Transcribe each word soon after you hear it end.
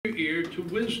to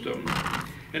wisdom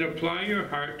and apply your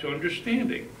heart to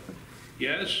understanding.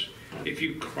 Yes, if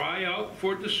you cry out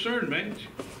for discernment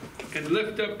and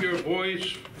lift up your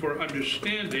voice for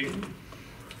understanding,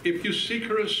 if you seek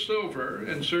her as silver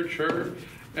and search her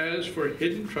as for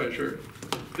hidden treasure,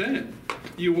 then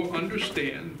you will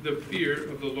understand the fear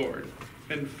of the Lord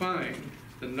and find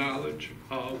the knowledge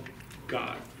of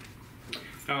God.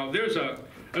 Now, there's a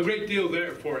great deal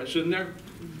there for us, isn't there?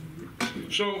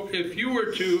 So if you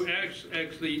were to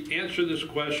actually answer this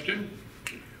question,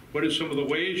 what are some of the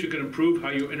ways you can improve how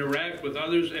you interact with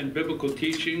others and biblical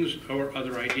teachings or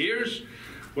other ideas?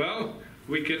 Well,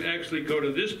 we can actually go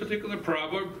to this particular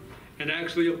proverb and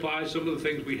actually apply some of the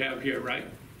things we have here, right?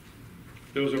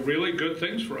 Those are really good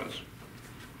things for us.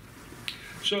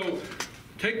 So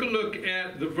take a look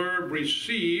at the verb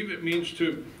receive. It means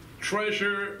to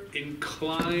treasure,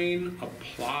 incline,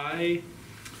 apply.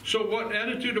 So what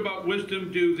attitude about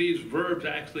wisdom do these verbs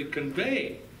actually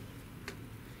convey?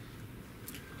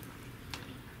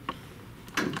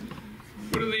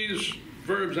 What do these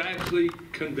verbs actually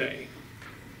convey?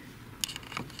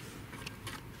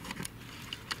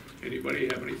 Anybody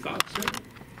have any thoughts there?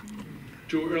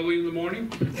 Too early in the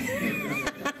morning?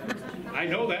 I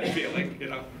know that feeling, you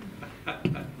know.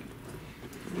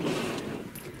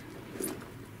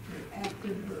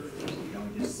 Active verbs. You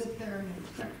don't just sit there and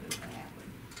expect it to happen.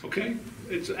 Okay,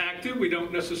 it's active. We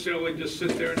don't necessarily just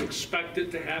sit there and expect it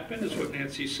to happen, is what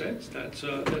Nancy says. That's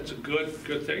a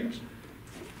good thing.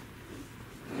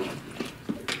 Well,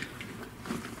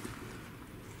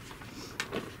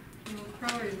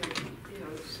 probably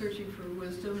searching for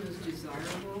wisdom is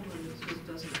desirable when it just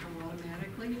doesn't come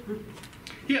automatically.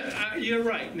 Yeah, you're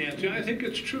right, Nancy. I think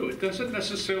it's true. It doesn't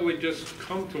necessarily just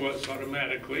come to us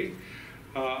automatically.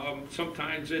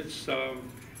 Sometimes it's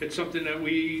something that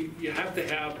you have to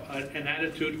have an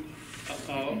attitude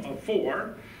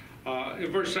for.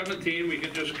 In verse 17, we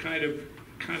can just kind of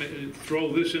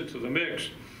throw this into the mix.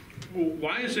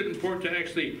 Why is it important to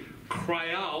actually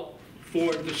cry out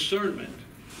for discernment?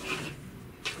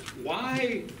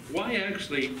 Why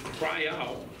actually cry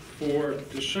out for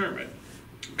discernment?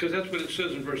 Because that's what it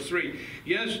says in verse 3.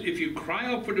 Yes, if you cry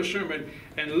out for discernment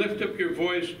and lift up your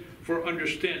voice for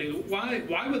understanding.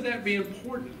 Why would that be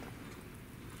important?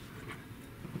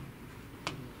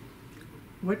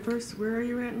 What verse, where are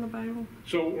you at in the Bible?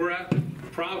 So we're at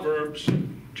Proverbs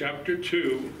chapter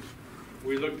 2.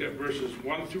 We looked at verses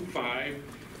 1 through 5,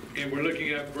 and we're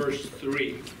looking at verse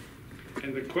 3.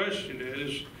 And the question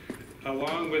is,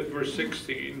 along with verse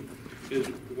 16, is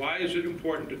why is it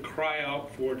important to cry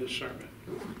out for discernment?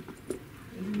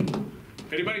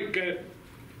 Anybody get it?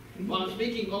 Well, I'm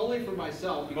speaking only for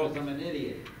myself because I'm an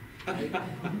idiot. I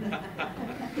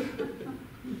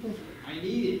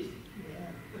need it.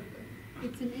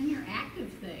 It's an interactive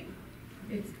thing.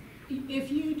 It's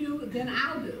if you do, then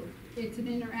I'll do. It's an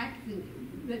interactive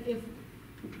thing. But if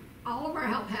all of our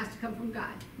help has to come from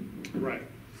God. Right.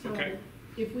 So okay.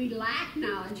 If we lack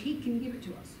knowledge, He can give it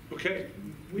to us. Okay.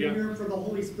 We yearn for the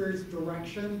Holy Spirit's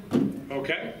direction.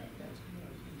 Okay.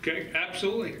 Okay,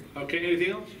 absolutely. Okay, anything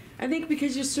else? I think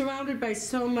because you're surrounded by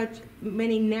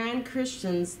many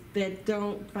non-Christians that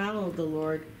don't follow the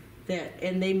Lord,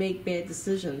 and they make bad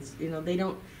decisions. You know, they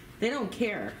don't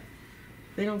care.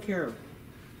 They don't care.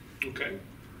 Okay.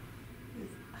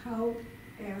 How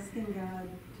asking God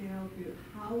to help you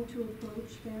how to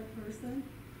approach that person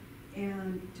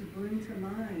and to bring to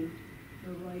mind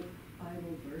the right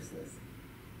Bible verses.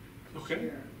 Okay.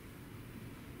 Share.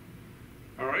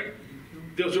 All right.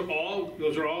 Those are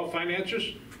all fine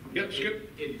answers? Yep,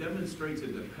 Skip. It demonstrates a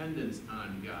dependence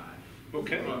on God.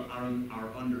 Okay.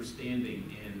 Our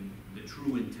understanding and the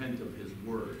true intent of His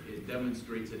Word. It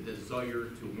demonstrates a desire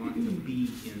to want to be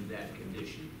in that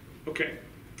condition. Okay.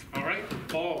 All right.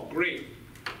 Paul, great.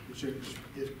 It's an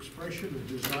expression of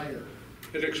desire.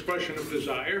 An expression of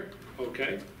desire.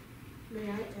 Okay. May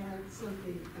I add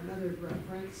something, another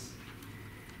reference?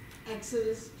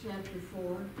 Exodus chapter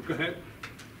 4. Go ahead.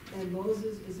 And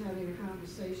Moses is having a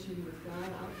conversation with God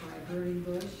out by a burning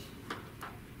bush.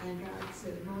 And God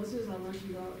said, Moses, I want you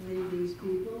to go out and lead these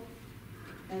people.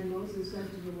 And Moses said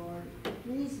to the Lord,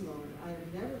 please, Lord, I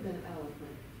have never been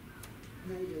eloquent,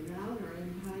 neither now nor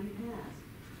in time past.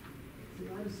 So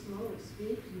I'm slow of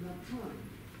speech and of tongue.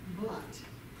 But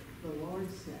the Lord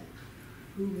said,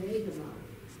 who made the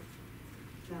mountains?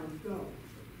 Now go.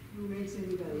 Who makes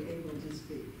anybody able to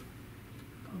speak?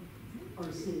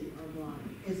 Or see or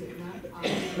blind? Is it not I,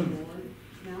 the Lord?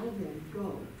 Now then,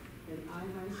 go, and I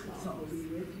myself will be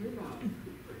with your mouth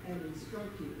and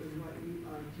instruct you in what you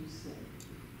are to say.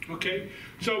 Okay,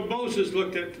 so Moses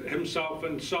looked at himself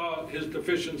and saw his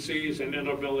deficiencies and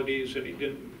inabilities, and he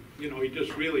didn't he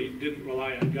just really didn't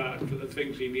rely on God for the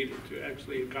things he needed to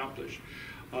actually accomplish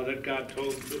that God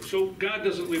told him to. So God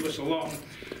doesn't leave us alone.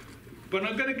 But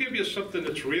I'm going to give you something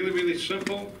that's really, really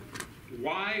simple.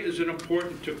 Why is it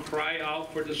important to cry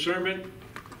out for discernment?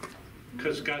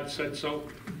 Because God said so.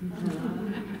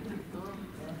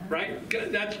 Right?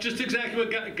 That's just exactly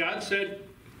what God said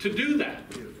to do that.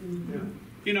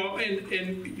 And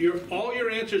all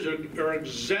your answers are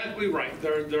exactly right.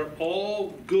 They're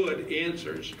all good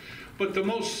answers. But the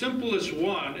most simplest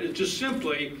one is just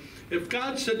simply, if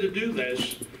God said to do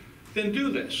this, then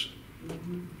do this.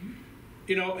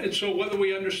 And so whether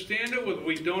we understand it, whether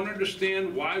we don't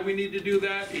understand why we need to do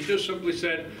that, he just simply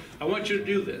said, I want you to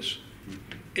do this.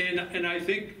 And I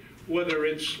think whether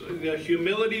it's the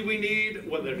humility we need,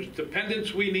 whether it's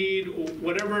dependence we need,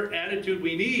 whatever attitude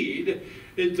we need,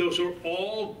 those are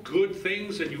all good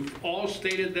things, and you've all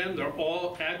stated them. They're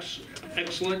all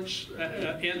excellent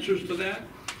answers to that.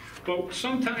 But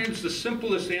sometimes the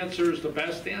simplest answer is the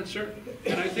best answer.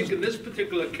 And I think in this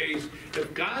particular case,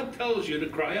 if God tells you to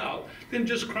cry out, then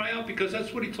just cry out, because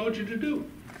that's what he told you to do.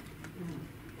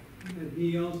 And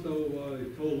he also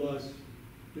told us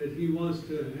that he wants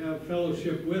to have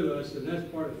fellowship with us, and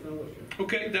that's part of fellowship.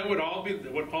 Okay, that would all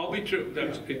be true.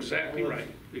 That's exactly right.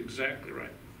 Exactly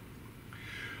right.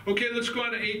 Okay, let's go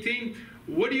on to 18.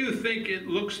 What do you think it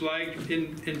looks like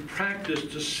in practice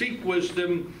to seek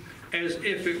wisdom as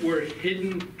if it were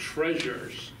hidden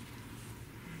treasures?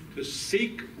 To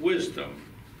seek wisdom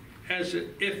as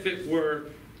if it were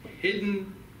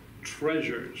hidden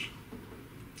treasures.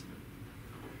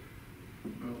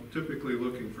 Well, typically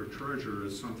looking for treasure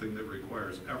is something that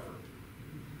requires effort.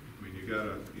 I mean,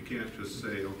 you can't just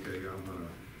say, okay, I'm gonna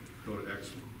go to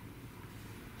X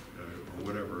or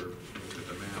whatever, look at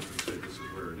the map and say this is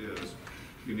where it is.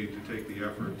 You need to take the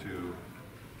effort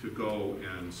to go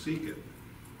and seek it.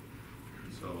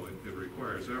 So it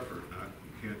requires effort.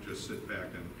 You can't just sit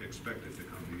back and expect it to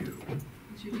come to you. But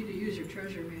you need to use your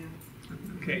treasure map.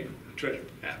 Okay, the treasure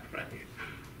map, right.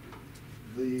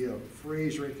 The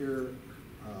phrase right there,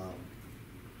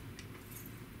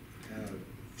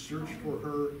 search for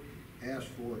her, ask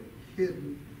for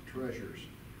hidden treasures.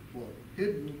 Well,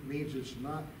 hidden means it's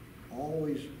not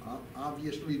always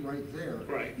obviously right there.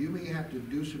 Right. You may have to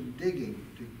do some digging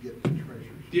to get the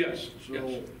treasures. Yes. So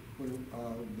yes. when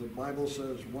the Bible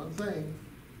says one thing,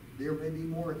 there may be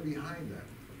more behind that.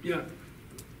 Yeah.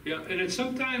 Yeah, and it's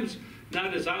sometimes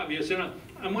not as obvious. And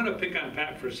I'm going to pick on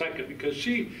Pat for a second, because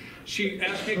she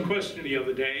asked me a question the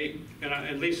other day,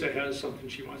 and Lisa has something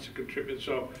she wants to contribute.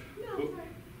 So.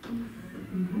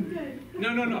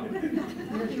 No.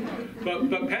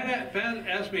 But Pat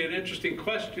asked me an interesting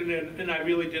question, and I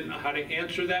really didn't know how to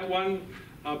answer that one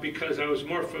because I was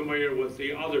more familiar with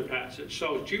the other passage.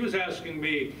 So she was asking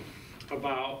me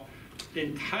about,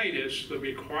 in Titus, the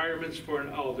requirements for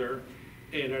an elder,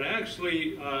 and it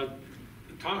actually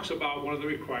talks about one of the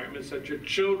requirements, that your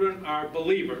children are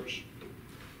believers.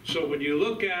 So when you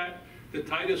look at the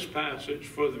Titus passage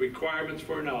for the requirements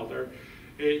for an elder,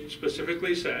 it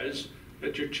specifically says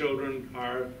that your children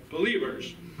are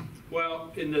believers.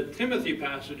 Well, in the Timothy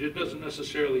passage, it doesn't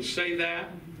necessarily say that.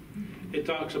 It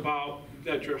talks about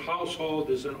that your household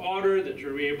is in order, that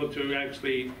you're able to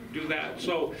actually do that.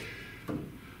 So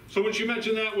when she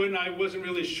mentioned that one, I wasn't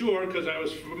really sure, because I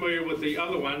was familiar with the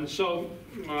other one. So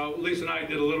Lisa and I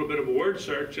did a little bit of a word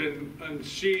search, and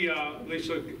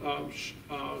Lisa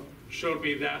showed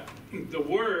me that the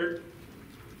word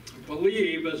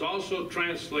believe is also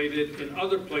translated in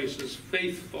other places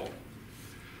faithful.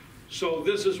 So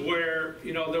this is where,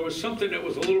 there was something that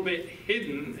was a little bit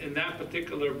hidden in that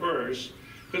particular verse,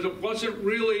 because it wasn't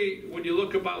really, when you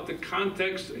look about the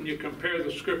context and you compare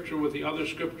the scripture with the other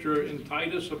scripture in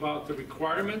Titus about the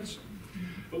requirements,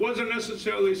 it wasn't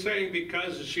necessarily saying,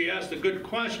 because she asked a good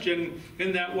question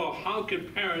in that, well, how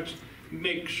can parents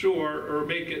make sure or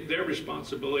make it their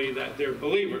responsibility that they're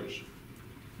believers?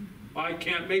 I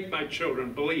can't make my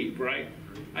children believe, right?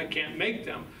 I can't make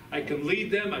them. I can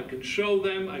lead them, I can show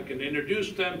them, I can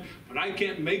introduce them, but I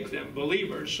can't make them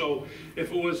believers. So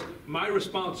if it was my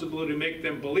responsibility to make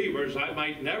them believers, I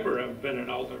might never have been an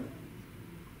elder.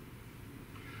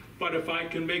 But if I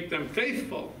can make them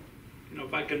faithful,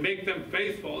 if I can make them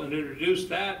faithful and introduce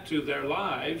that to their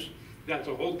lives, that's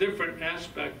a whole different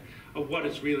aspect of what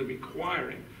it's really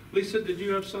requiring. Lisa, did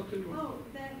you have something? Oh,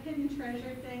 that hidden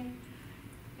treasure thing.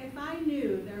 If I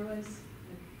knew there was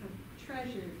a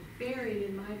treasure buried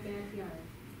in my backyard,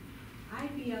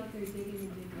 I'd be out there digging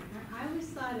and digging. I always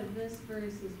thought of this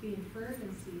verse as being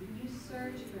fervency. You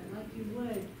search for it like you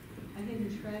would a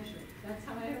hidden treasure. That's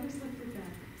how I always looked at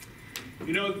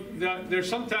that. There's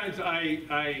sometimes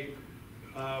I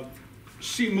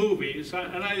see movies,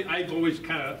 and I've always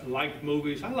kind of liked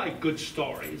movies. I like good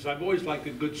stories. I've always liked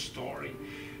a good story.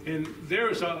 And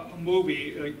there's a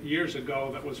movie years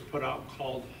ago that was put out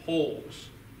called Holes.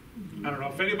 I don't know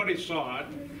if anybody saw it.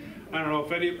 I don't know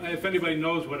if anybody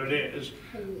knows what it is,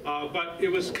 but it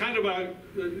was kind of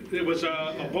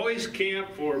a boys' camp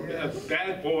for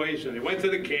bad boys, and they went to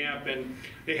the camp, and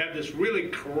they had this really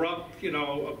corrupt,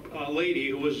 lady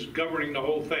who was governing the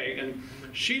whole thing, and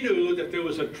she knew that there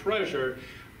was a treasure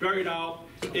buried out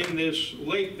in this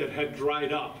lake that had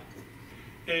dried up,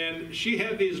 and she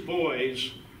had these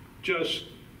boys just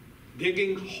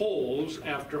digging holes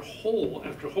after hole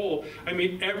after hole. I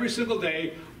mean, every single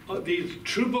day. These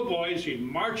troop of boys, you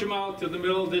march them out to the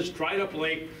middle of this dried up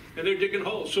lake, and they're digging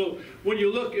holes. So when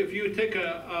you look, if you take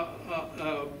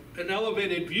an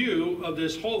elevated view of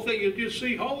this whole thing, you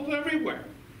see holes everywhere.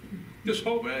 This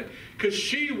whole, because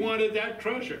she wanted that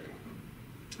treasure,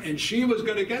 and she was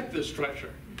going to get this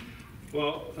treasure.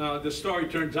 Well, the story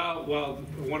turns out, well,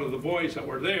 one of the boys that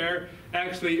were there,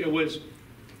 actually it was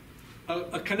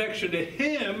a connection to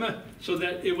him, so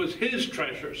that it was his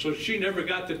treasure. So she never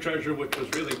got the treasure, which was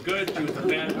really good. She was a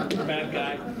bad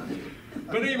guy.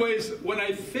 But anyways, when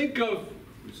I think of,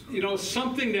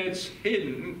 something that's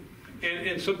hidden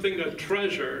and something, a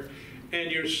treasure,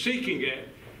 and you're seeking it,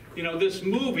 this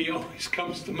movie always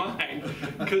comes to mind,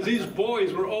 because these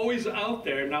boys were always out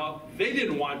there. Now, they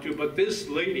didn't want to, but this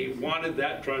lady wanted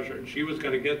that treasure, and she was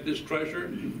going to get this treasure,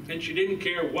 and she didn't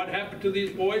care what happened to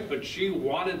these boys, but she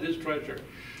wanted this treasure.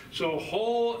 So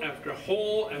hole after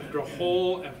hole after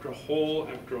hole after hole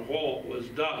after hole was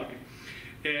dug.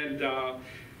 And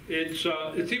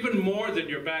it's even more than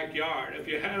your backyard. If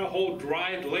you had a whole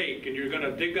dried lake, and you're going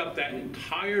to dig up that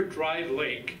entire dried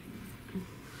lake,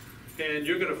 and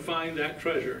you're going to find that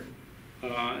treasure.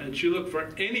 And she looked for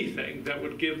anything that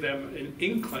would give them an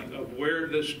inkling of where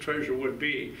this treasure would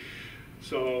be.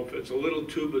 So if it's a little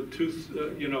tube of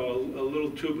a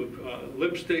little tube of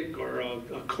lipstick, or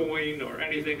a coin, or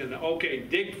anything, and okay,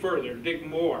 dig further, dig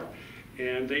more.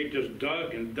 And they just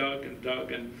dug and dug and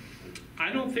dug. And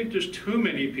I don't think there's too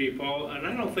many people, and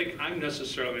I don't think I'm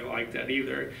necessarily like that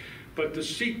either, but to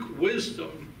seek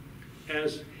wisdom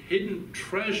as hidden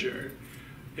treasure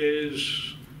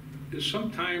is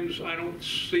sometimes I don't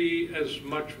see as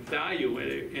much value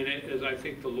in it as I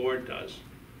think the Lord does.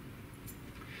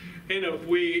 And if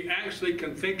we actually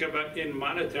can think of it in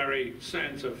monetary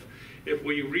sense, if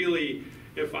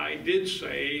I did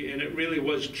say, and it really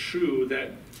was true,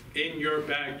 that in your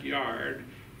backyard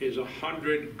is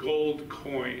 100 gold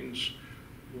coins,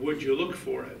 would you look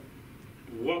for it?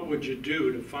 What would you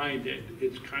do to find it?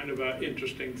 It's kind of an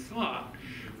interesting thought.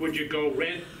 Would you go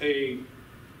rent a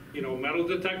metal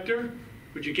detector?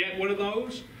 Would you get one of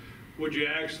those? Would you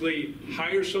actually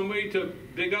hire somebody to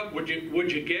dig up? Would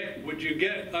you get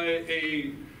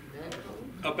a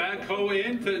backhoe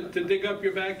in to dig up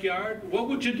your backyard? What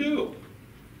would you do?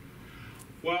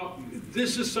 Well,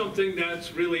 this is something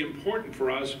that's really important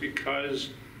for us,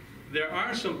 because there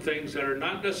are some things that are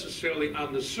not necessarily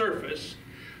on the surface,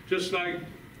 just like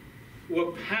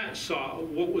what Pat saw.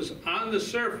 What was on the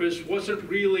surface wasn't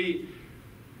really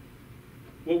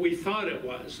what we thought it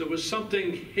was. There was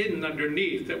something hidden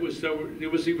underneath. There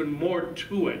was even more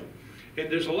to it.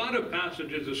 And there's a lot of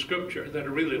passages of Scripture that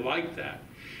are really like that.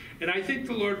 And I think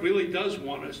the Lord really does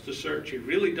want us to search. He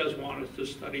really does want us to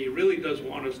study. He really does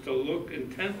want us to look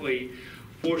intently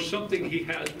for something He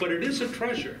has. But it is a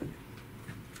treasure.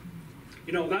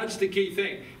 That's the key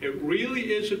thing. It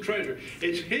really is a treasure.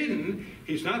 It's hidden.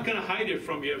 He's not going to hide it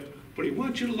from you, but He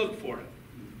wants you to look for it.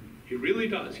 He really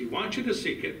does. He wants you to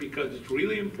seek it, because it's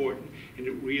really important, and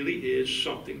it really is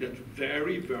something that's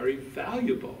very, very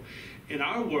valuable. In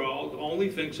our world, only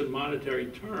thinks in monetary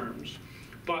terms,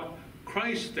 but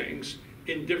Christ thinks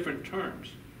in different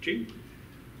terms. Gene?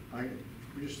 I'm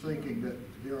just thinking that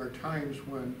there are times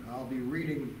when I'll be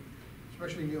reading,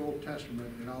 especially in the Old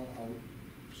Testament, and I'll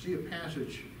see a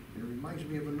passage, and it reminds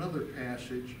me of another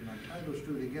passage, and I tie those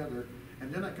two together,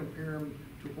 and then I compare them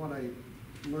to what I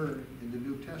learn in the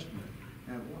New Testament.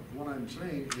 And what I'm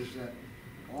saying is that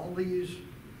all these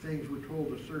things we're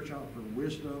told to search out for: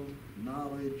 wisdom,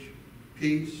 knowledge,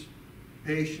 peace,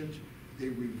 patience. They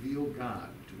reveal God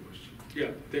to us.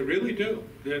 Yeah, they really do.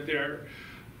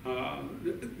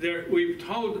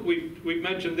 We've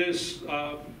mentioned this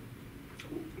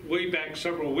way back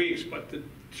several weeks, but the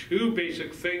two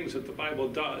basic things that the Bible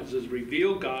does is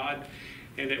reveal God,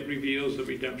 and it reveals the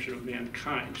redemption of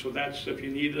mankind. So that's, if you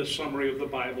need a summary of the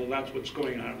Bible, that's what's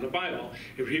going on in the Bible.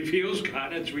 It reveals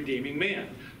God, and it's redeeming man.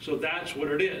 So that's what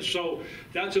it is. So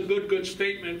that's a good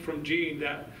statement from Gene,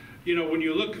 that you know, when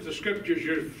you look at the scriptures,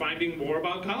 you're finding more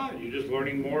about God. You're just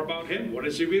learning more about him. What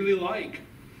is he really like?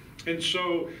 And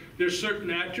so there's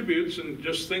certain attributes and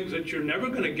just things that you're never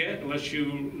going to get unless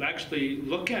you actually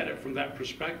look at it from that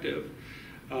perspective.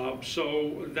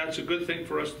 So that's a good thing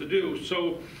for us to do.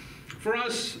 So for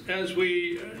us, as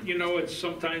we, you know, it's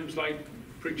sometimes like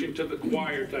preaching to the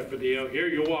choir type of deal. Here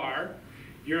you are,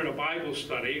 you're in a Bible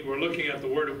study, we're looking at the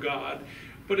Word of God,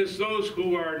 but it's those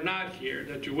who are not here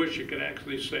that you wish you could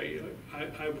actually say,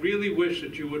 I really wish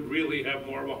that you would really have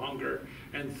more of a hunger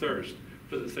and thirst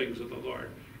for the things of the Lord,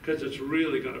 because it's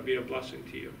really going to be a blessing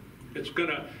to you. It's going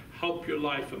to help your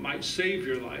life. It might save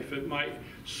your life. It might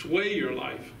sway your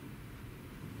life.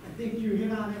 I think you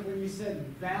hit on it when you said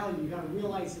value. You got to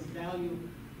realize the value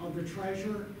of the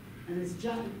treasure. And it's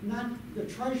just not, the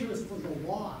treasure is for the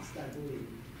lost, I believe.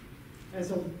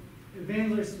 As an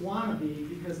evangelist wannabe,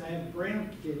 because I have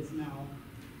grandkids now,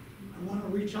 I want to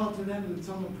reach out to them in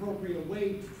some appropriate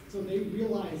way so they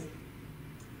realize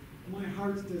my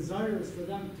heart's desire is for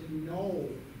them to know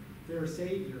their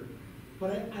Savior.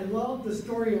 But I love the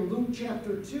story of Luke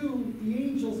chapter 2. The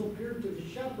angels appeared to the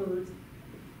shepherds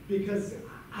because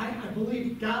I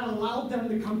believe God allowed them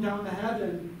to come down to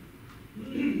heaven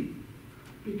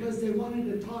because they wanted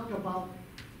to talk about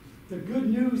the good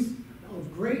news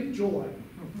of great joy.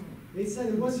 They said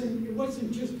it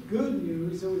wasn't just good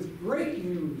news, it was great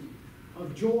news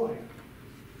of joy.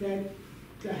 That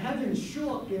the heavens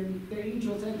shook and the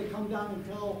angels had to come down and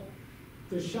tell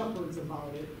the shepherds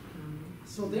about it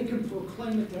so they can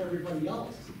proclaim it to everybody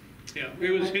else. Yeah, it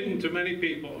was hidden to many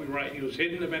people, right? It was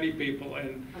hidden to many people,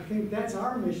 and I think that's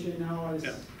our mission now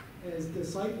as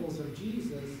disciples of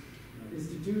Jesus, is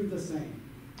to do the same.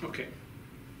 okay.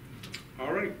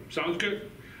 All right, sounds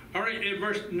good. All right, in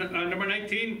verse number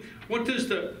 19, what does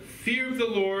the fear of the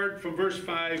Lord from verse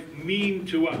 5 mean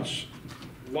to us?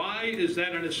 Why is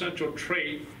that an essential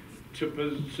trait to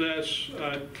possess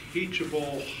a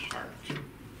teachable heart?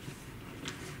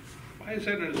 Why is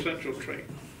that an essential trait?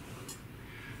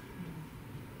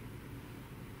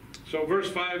 So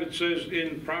verse 5, it says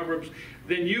in Proverbs,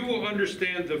 then you will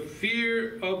understand the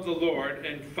fear of the Lord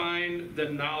and find the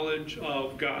knowledge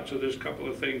of God. So there's a couple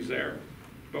of things there.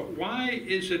 But why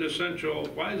is it essential?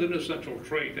 Why is it an essential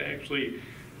trait to actually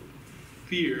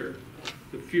fear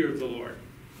the fear of the Lord?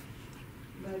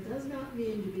 But it does not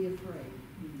mean to be afraid.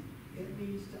 It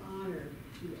means to honor,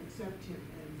 to accept him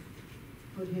and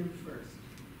put him first.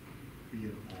 Be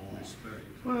in awe. Respect.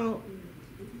 Well,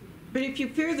 but if you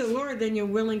fear the Lord, then you're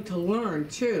willing to learn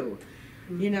too.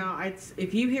 You know,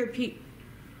 if you hear people,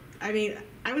 I mean,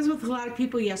 I was with a lot of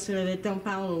people yesterday that don't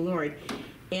follow the Lord,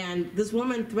 and this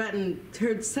woman threatened,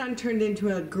 her son turned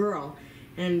into a girl,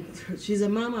 and she's a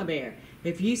mama bear.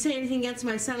 If you say anything against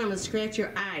my son, I'm gonna scratch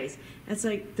your eyes. It's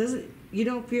like, you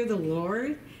don't fear the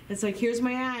Lord? It's like, here's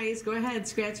my eyes, go ahead,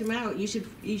 scratch them out. You should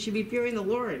be fearing the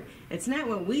Lord. It's not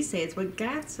what we say, it's what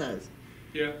God says.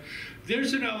 Yeah,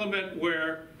 there's an element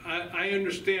where I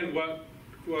understand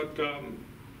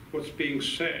what's being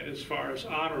said as far as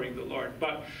honoring the Lord,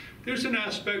 but there's an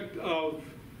aspect of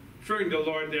fearing the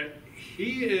Lord that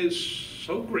he is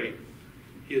so great,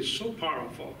 he is so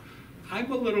powerful.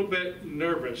 I'm a little bit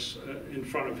nervous in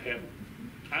front of him.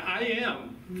 I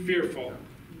am fearful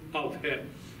of him.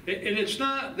 And it's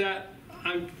not that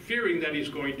I'm fearing that he's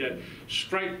going to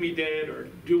strike me dead or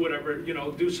do whatever, you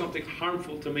know, do something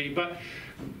harmful to me. But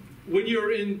when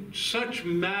you're in such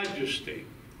majesty,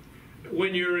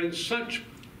 when you're in such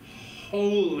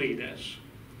holiness,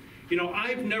 you know,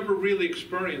 I've never really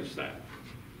experienced that.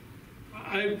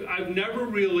 I've never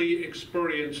really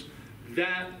experienced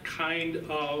that kind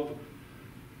of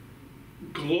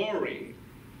glory,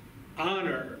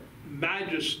 honor,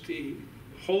 majesty,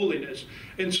 holiness.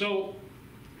 And so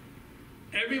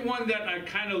everyone that I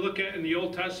kind of look at in the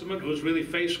Old Testament who's really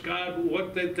faced God,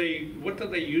 what did they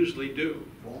usually do?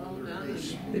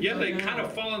 Yeah, they kind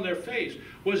of fall on their face.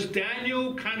 Was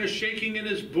Daniel kind of shaking in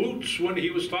his boots when he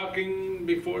was talking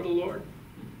before the Lord?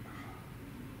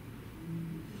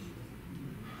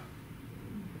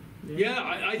 Yeah,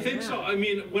 I think so. I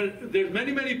mean, there's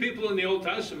many people in the Old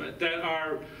Testament that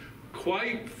are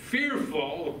quite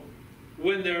fearful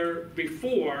when they're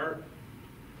before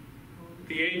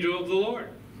the angel of the Lord.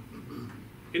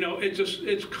 You know,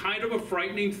 it's kind of a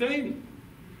frightening thing.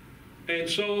 And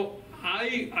so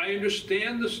I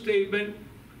understand the statement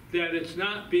that it's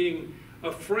not being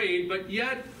afraid, but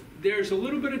yet there's a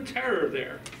little bit of terror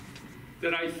there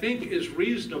that I think is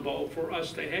reasonable for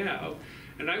us to have.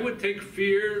 And I would take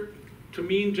fear to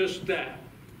mean just that,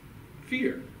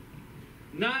 fear.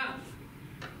 Not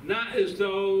as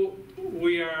though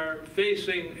we are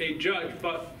facing a judge,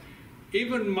 but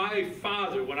even my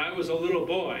father, when I was a little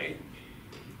boy,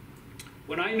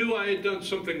 when I knew I had done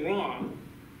something wrong,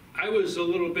 I was a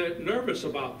little bit nervous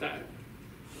about that.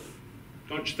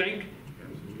 Don't you think?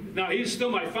 Now, he's still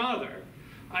my father.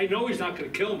 I know he's not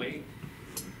going to kill me.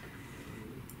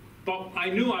 But I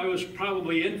knew I was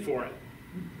probably in for it.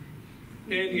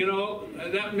 And, you know,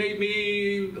 that made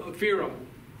me fear him.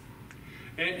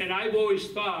 And I've always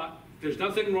thought there's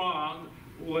nothing wrong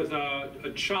with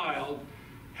a child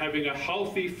having a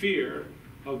healthy fear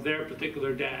of their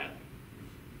particular dad.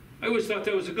 I always thought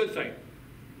that was a good thing.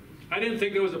 I didn't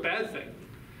think it was a bad thing.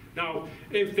 Now,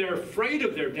 if they're afraid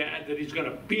of their dad, that he's going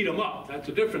to beat them up, that's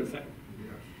a different thing.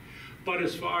 But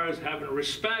as far as having a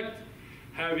respect,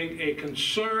 having a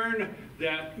concern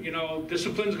that, you know,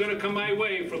 discipline's going to come my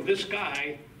way from this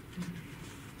guy,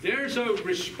 there's a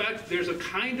respect, there's a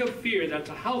kind of fear that's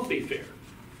a healthy fear.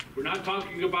 We're not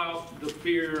talking about the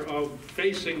fear of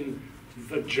facing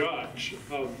the judge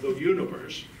of the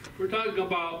universe. We're talking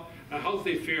about a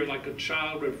healthy fear like a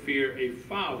child would fear a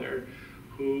father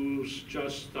who's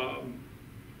just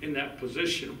in that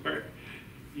position where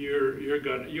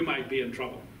you might be in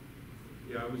trouble.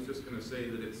 Yeah, I was just going to say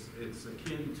that it's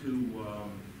akin to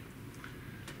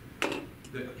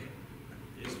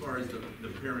as far as the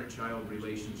parent-child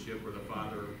relationship or the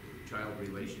father-child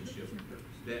relationship,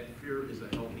 that fear is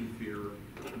a healthy fear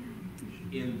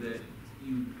in that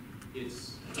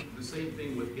it's the same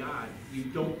thing with God. You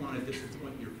don't want to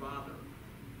disappoint your father.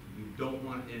 You don't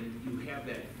want, and you have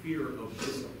that fear of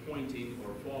disappointing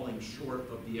or falling short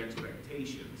of the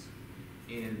expectations.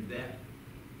 And that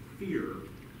fear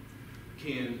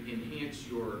can enhance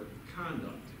your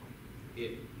conduct.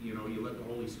 You know, you let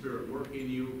the Holy Spirit work in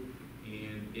you,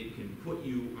 and it can put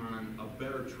you on a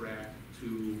better track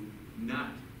to not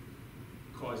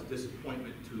cause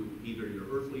disappointment to either your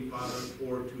earthly father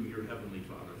or to your heavenly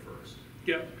father first.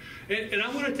 Yeah, and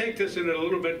I'm going to take this in a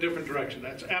little bit different direction.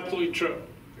 That's absolutely true,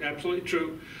 absolutely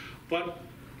true. But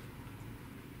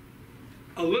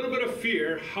a little bit of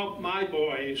fear helped my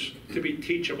boys to be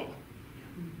teachable.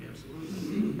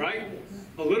 Absolutely. Right?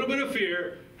 A little bit of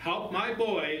fear helped my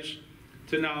boys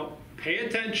to now pay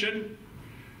attention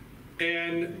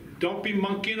and don't be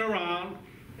monkeying around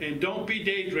and don't be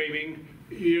daydreaming.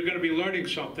 You're going to be learning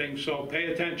something, so pay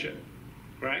attention,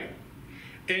 right?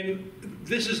 And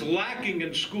this is lacking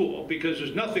in school because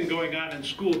there's nothing going on in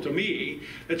school to me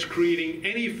that's creating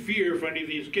any fear for any of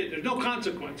these kids. There's no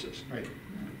consequences. Right.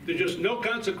 There's just no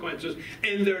consequences,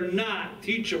 and they're not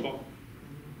teachable.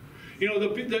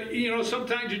 You know,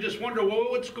 sometimes you just wonder,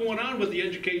 well, what's going on with the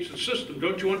education system?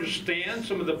 Don't you understand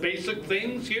some of the basic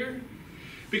things here?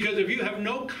 Because if you have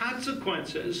no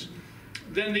consequences,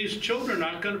 then these children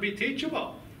aren't going to be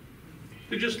teachable.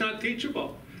 They're just not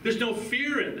teachable. There's no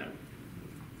fear in them.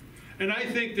 And I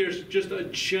think there's just a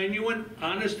genuine,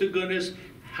 honest-to-goodness,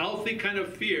 healthy kind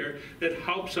of fear that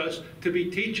helps us to be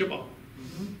teachable.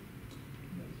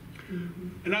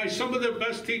 And some of the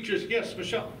best teachers, yes,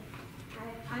 Michelle?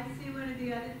 I see one of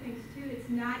the other things too, it's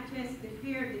not just the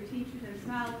fear of the teacher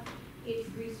themselves, it's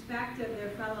respect of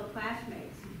their fellow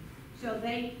classmates. So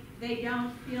they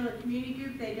don't feel a community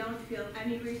group, they don't feel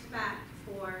any respect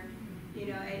for, you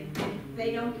know, and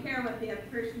they don't care what the other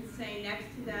person's saying next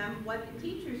to them, what the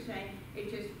teacher's saying. It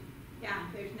just, yeah,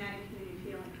 there's not a community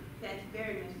feeling. That's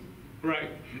very missing.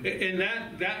 Right. And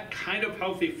that kind of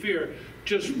healthy fear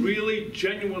just really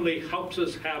genuinely helps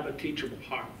us have a teachable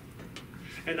heart.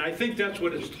 And I think that's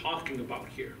what it's talking about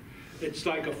here. It's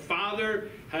like a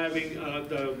father having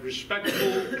the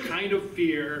respectful kind of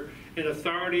fear and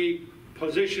authority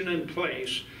position in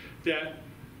place that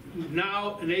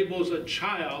now enables a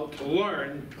child to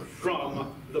learn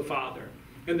from the father.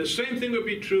 And the same thing would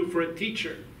be true for a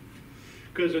teacher.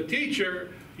 Because a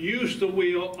teacher used to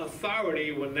wield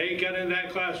authority when they get in that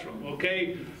classroom,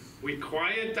 okay? We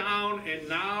quiet down, and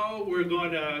now we're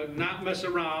going to not mess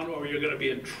around or you're going to be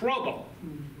in trouble.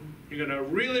 You're going to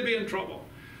really be in trouble.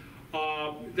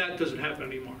 That doesn't happen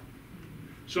anymore.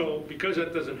 So because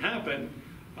that doesn't happen,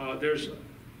 there's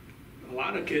a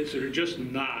lot of kids that are just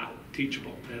not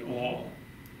teachable at all.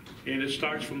 And it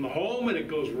starts from the home, and it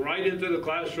goes right into the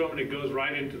classroom, and it goes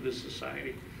right into the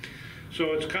society.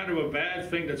 So it's kind of a bad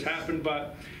thing that's happened,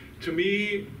 but to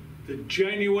me, the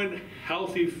genuine,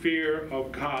 healthy fear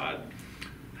of God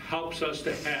helps us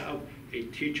to have a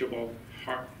teachable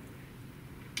heart.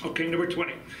 Okay, number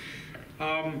 20.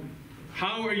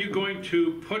 How are you going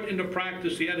to put into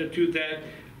practice the attitude that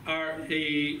are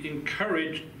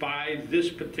encouraged by this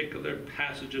particular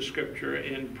passage of Scripture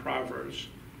in Proverbs?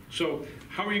 So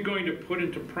how are you going to put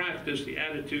into practice the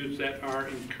attitudes that are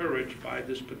encouraged by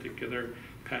this particular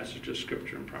passage of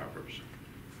Scripture in Proverbs?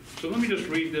 So let me just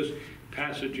read this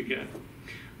passage again.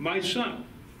 My son,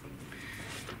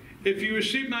 if you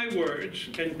receive my words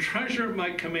and treasure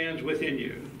my commands within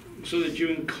you, so that you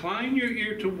incline your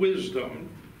ear to wisdom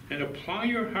and apply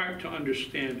your heart to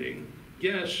understanding,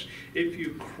 yes, if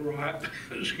you cry,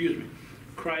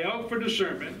 cry out for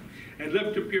discernment and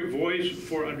lift up your voice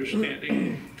for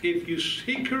understanding, if you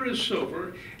seek her as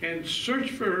silver and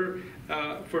search for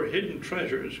hidden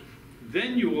treasures,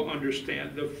 then you will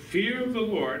understand the fear of the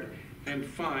Lord and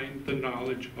find the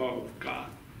knowledge of God.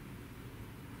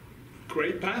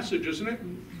 Great passage, isn't it?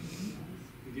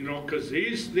 You know, because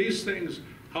these things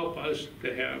help us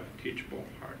to have teachable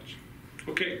hearts.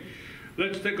 Okay,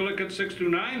 let's take a look at 6 through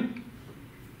 9.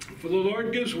 For the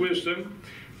Lord gives wisdom,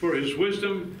 for his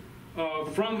wisdom,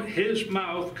 from his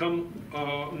mouth come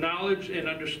knowledge and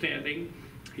understanding.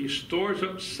 He stores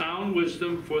up sound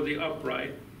wisdom for the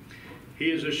upright. He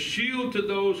is a shield to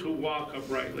those who walk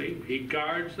uprightly. He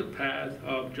guards the path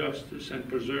of justice and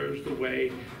preserves the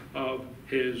way of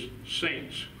his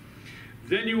saints.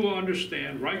 Then you will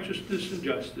understand righteousness and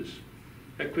justice,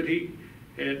 equity,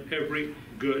 and every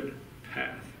good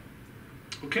path.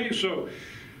 Okay, so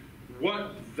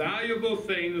what valuable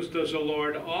things does the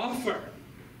Lord offer?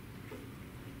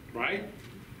 Right?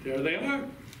 There they are.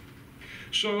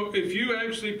 So if you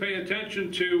actually pay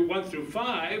attention to 1 through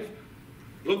 5,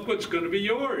 look what's going to be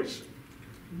yours.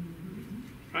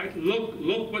 Right?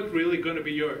 Look what's really going to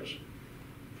be yours.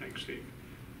 Thanks, Steve.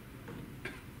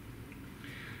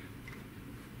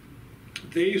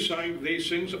 These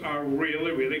things are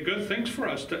really, really good things for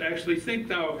us to actually think.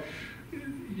 Now,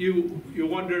 you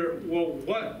wonder, well,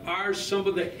 what are some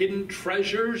of the hidden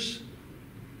treasures?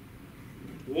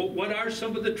 What are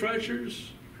some of the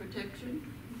treasures? Protection?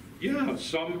 Yeah,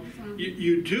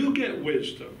 you do get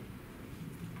wisdom.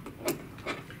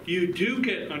 You do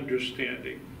get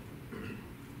understanding.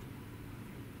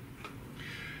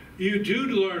 You do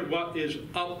learn what is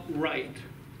upright,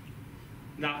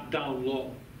 not down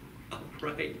low.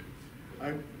 Upright.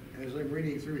 As I'm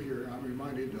reading through here, I'm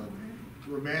reminded of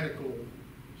grammatical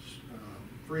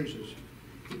phrases.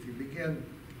 If you begin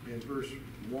in verse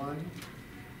 1,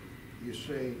 you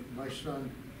say, my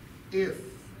son, if.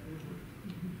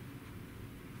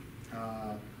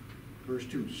 Verse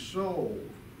 2, so.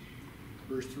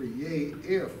 Verse 3, yea,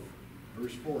 if.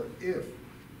 Verse 4, if.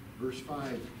 Verse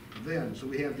 5, then. So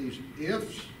we have these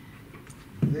ifs,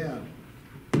 then,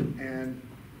 and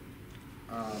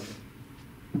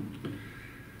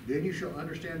then you shall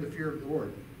understand the fear of the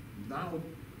Lord. Now,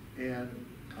 and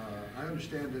I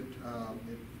understand that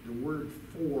the word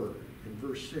for in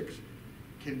verse 6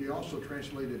 can be also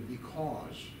translated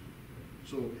because.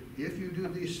 So if you do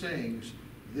these things,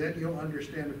 then you'll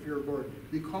understand the fear of the Lord,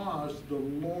 because the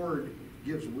Lord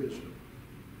gives wisdom.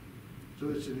 So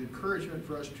it's an encouragement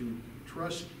for us to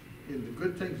trust in the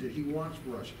good things that he wants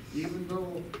for us, even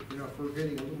though, you know, if we're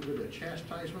getting a little bit of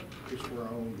chastisement, it's for our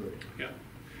own good. Yeah.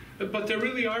 But there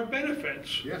really are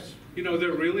benefits. Yes. You know,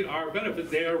 there really are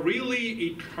benefits. They are really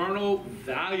eternal,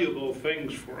 valuable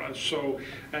things for us. So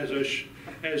as a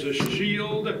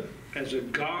shield, as a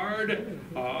guard,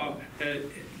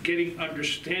 getting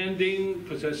understanding,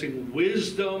 possessing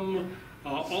wisdom,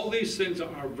 all these things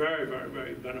are very, very,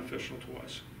 very beneficial to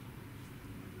us.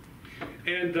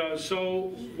 And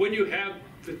so when you have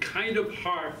the kind of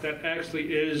heart that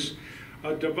actually is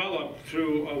developed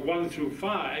through 1 through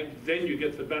 5, then you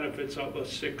get the benefits of a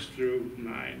 6 through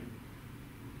 9.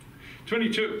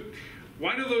 22.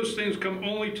 Why do those things come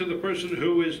only to the person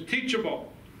who is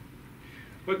teachable?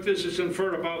 What this is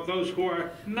inferred about those who are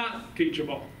not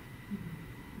teachable.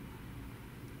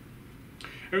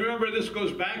 And remember, this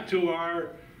goes back to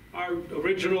our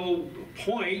original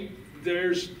point.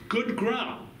 There's good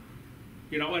ground,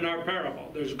 you know, in our parable.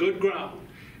 There's good ground.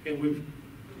 And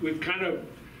we've kind of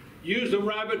used the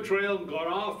rabbit trail and got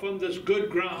off on this good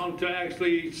ground to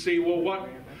actually see, well,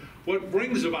 what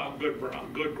brings about good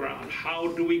ground?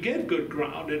 How do we get good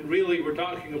ground? And really, we're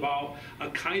talking about a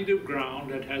kind of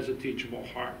ground that has a teachable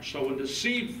heart. So when the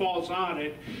seed falls on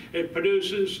it, it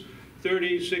produces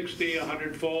 30, 60,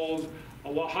 100-fold.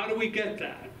 Well, how do we get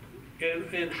that?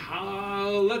 And how?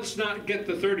 Let's not get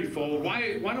the 30-fold.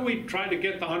 Why don't we try to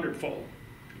get the 100-fold?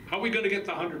 How are we going to get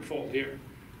the 100-fold here?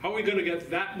 How are we going to get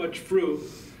that much fruit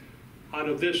out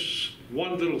of this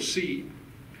one little seed?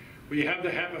 Well, you have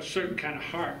to have a certain kind of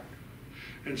heart.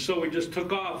 And so we just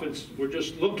took off, and we're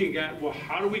just looking at, well,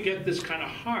 how do we get this kind of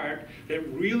heart that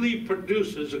really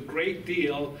produces a great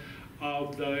deal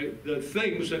of the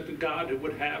things that God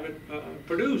would have it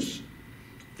produce?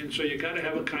 And so you got to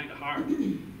have a kind of heart.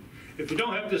 If you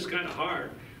don't have this kind of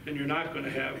heart, then you're not going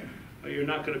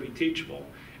to be teachable,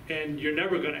 and you're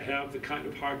never going to have the kind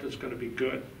of heart that's going to be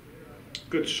good.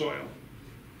 good soil.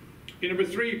 And number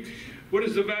 3, what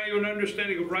is the value and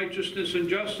understanding of righteousness and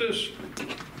justice?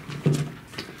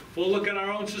 We'll look at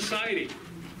our own society.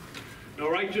 No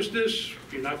righteousness,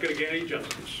 you're not going to get any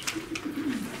justice.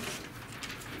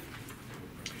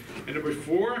 And number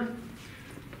 4,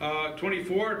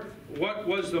 24, what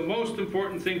was the most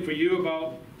important thing for you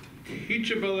about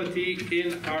teachability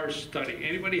in our study?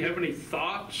 Anybody have any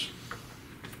thoughts?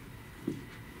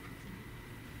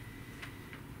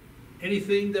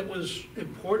 Anything that was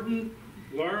important,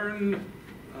 learned,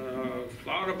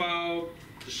 thought about,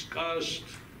 discussed?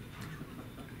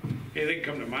 Anything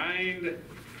come to mind?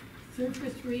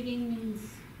 Surface reading means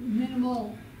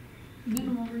minimal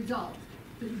results.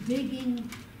 But digging,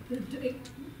 the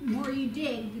more you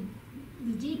dig,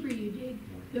 the deeper you dig,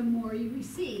 the more you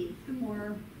receive, the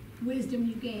more wisdom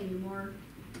you gain, the more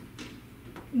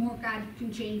God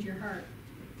can change your heart.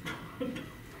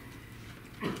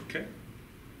 Okay.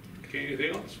 Okay,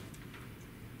 anything else?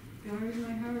 Guard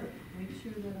my heart, make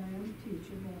sure that I am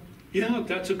teachable. Yeah,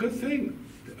 that's a good thing.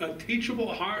 A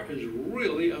teachable heart is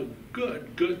really a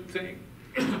good thing.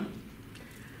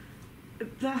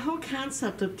 The whole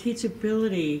concept of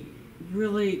teachability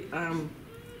really,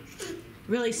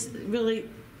 really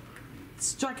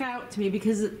struck out to me,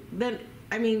 because then,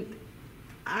 I mean,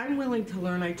 I'm willing to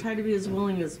learn. I try to be as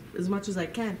willing as much as I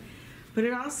can, but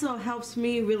it also helps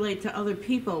me relate to other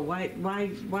people. Why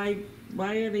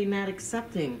are they not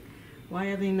accepting? Why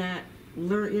are they not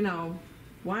learn? You know,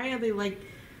 why are they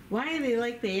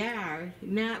like they are,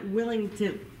 not willing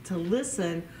to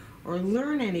listen or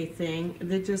learn anything?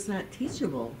 They're just not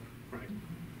teachable. Right.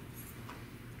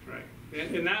 Right.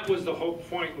 And that was the whole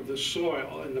point of the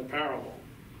soil in the parable.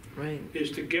 Right.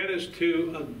 Is to get us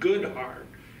to a good heart.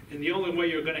 And the only way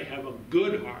you're going to have a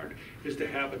good heart is to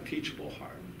have a teachable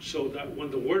heart. So that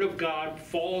when the Word of God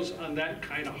falls on that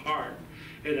kind of heart,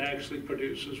 it actually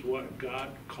produces what God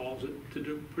calls it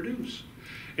to produce.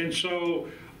 And so,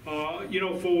 you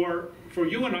know, for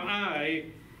you and I,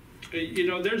 you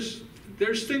know, there's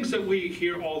things that we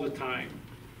hear all the time.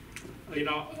 You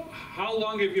know, how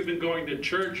long have you been going to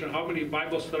church, and how many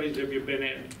Bible studies have you been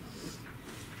in?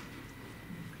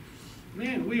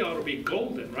 Man, we ought to be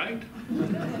golden, right?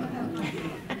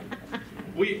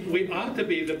 We ought to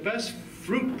be the best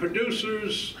fruit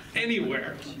producers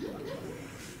anywhere.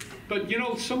 But you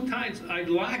know, sometimes I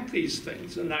lack these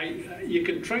things, and you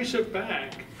can trace it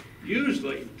back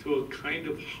usually to a kind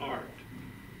of heart.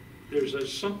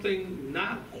 There's something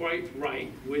not quite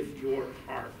right with your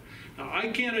heart. Now, I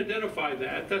can't identify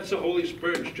that. That's the Holy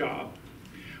Spirit's job.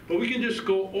 But we can just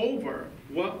go over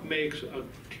what makes a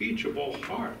teachable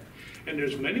heart. And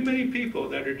there's many people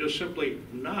that are just simply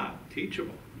not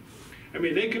teachable. I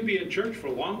mean, they can be in church for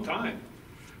a long time,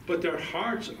 but their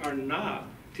hearts are not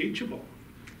teachable.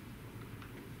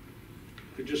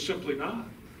 They're just simply not.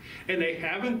 And they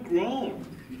haven't grown.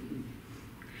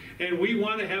 And we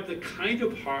want to have the kind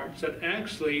of hearts that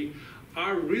actually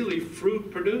are really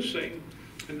fruit producing.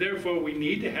 And therefore, we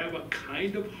need to have a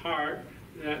kind of heart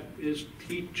that is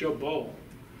teachable.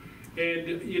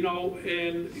 And, you know,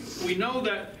 and we know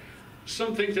that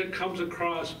some things that comes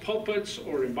across pulpits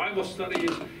or in Bible studies,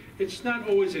 it's not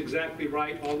always exactly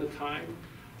right all the time.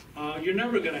 You're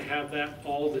never going to have that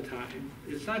all the time.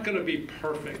 It's not going to be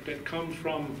perfect. It comes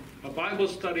from a Bible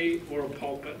study or a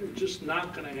pulpit. It's just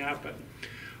not going to happen.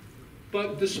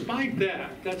 But despite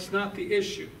that, that's not the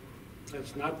issue.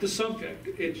 That's not the subject.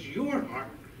 It's your heart.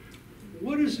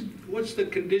 What's the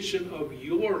condition of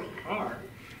your heart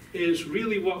is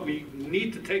really what we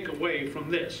need to take away from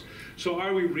this. So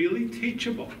are we really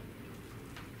teachable?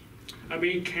 I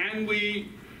mean, can we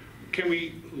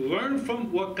learn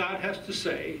from what God has to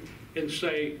say and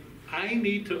say, I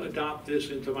need to adopt this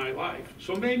into my life?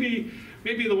 So maybe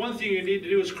the one thing you need to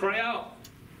do is cry out.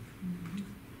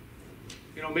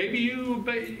 You know, maybe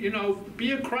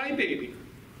be a crybaby.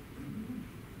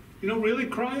 You know, really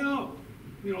cry out.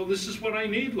 You know, this is what I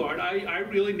need, Lord. I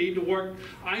really need to work.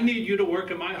 I need you to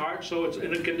work in my heart so it's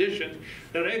in a condition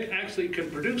that I actually can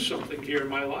produce something here in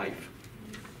my life.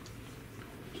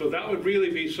 So that would really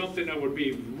be something that would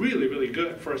be really, really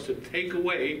good for us to take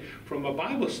away from a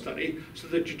Bible study, so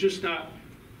that you're just not,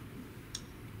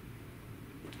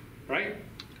 right,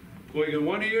 going in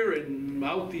one ear and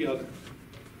out the other.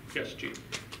 Yes, Gene.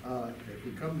 If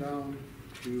we come down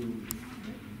to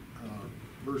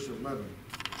verse 11.